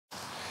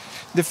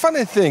The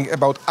funny thing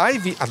about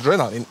IV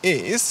adrenaline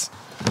is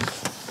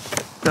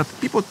that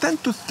people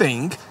tend to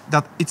think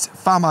that its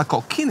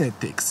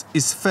pharmacokinetics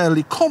is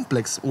fairly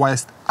complex,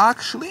 whilst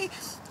actually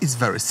it's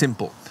very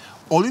simple.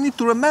 All you need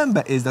to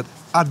remember is that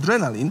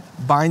adrenaline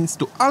binds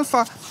to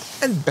alpha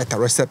and beta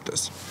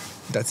receptors.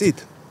 That's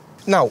it.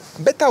 Now,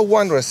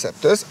 beta-1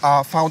 receptors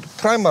are found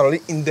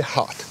primarily in the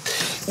heart.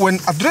 When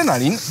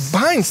adrenaline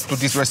binds to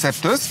these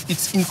receptors,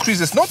 it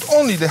increases not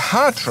only the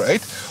heart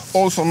rate,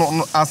 also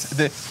known as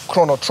the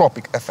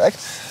chronotropic effect,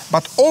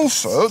 but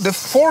also the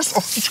force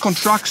of each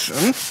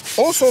contraction,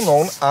 also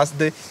known as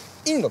the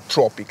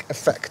inotropic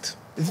effect.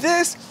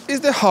 This is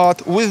the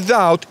heart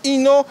without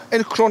ino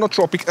and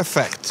chronotropic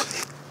effect.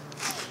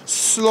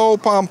 Slow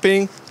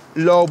pumping,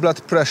 low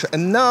blood pressure.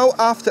 And now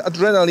after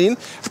adrenaline,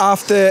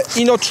 after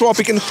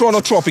inotropic and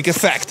chronotropic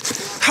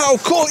effect. How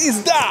cool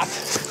is that?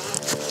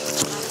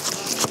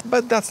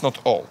 But that's not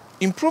all.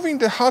 Improving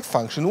the heart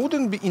function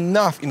wouldn't be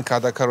enough in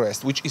cardiac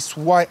arrest, which is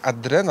why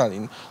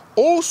adrenaline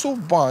also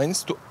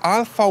binds to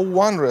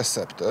alpha-1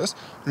 receptors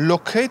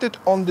located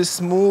on the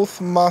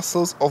smooth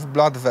muscles of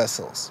blood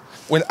vessels.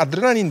 When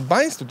adrenaline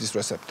binds to these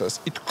receptors,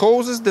 it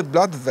causes the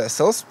blood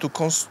vessels to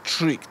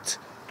constrict,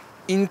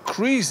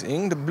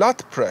 increasing the blood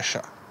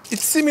pressure.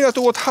 It's similar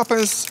to what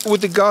happens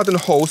with the garden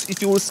hose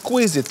if you will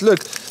squeeze it.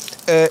 Look,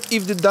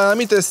 if the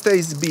diameter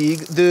stays big,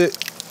 the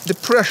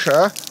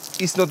pressure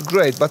is not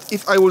great, but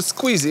if I will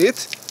squeeze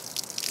it,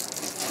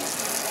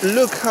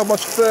 look how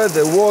much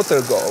further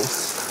water goes.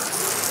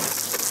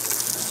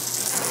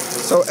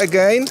 So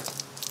again,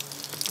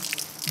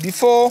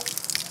 before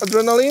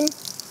adrenaline,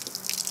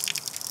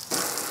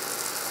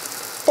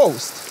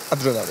 post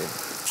adrenaline.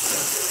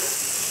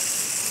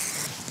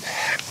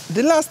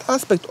 The last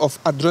aspect of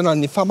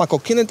adrenaline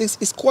pharmacokinetics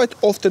is quite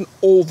often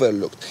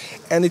overlooked,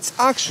 and its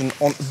action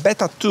on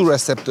beta-2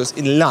 receptors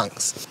in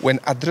lungs. When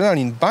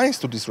adrenaline binds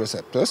to these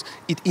receptors,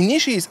 it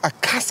initiates a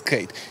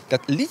cascade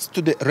that leads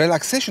to the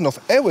relaxation of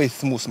airway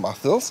smooth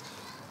muscles,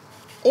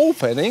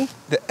 opening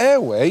the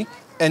airway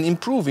and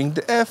improving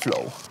the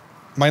airflow.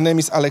 My name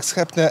is Alex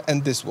Hepner,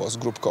 and this was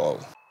Group Call.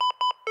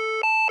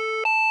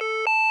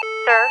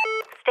 Sir,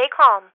 stay calm.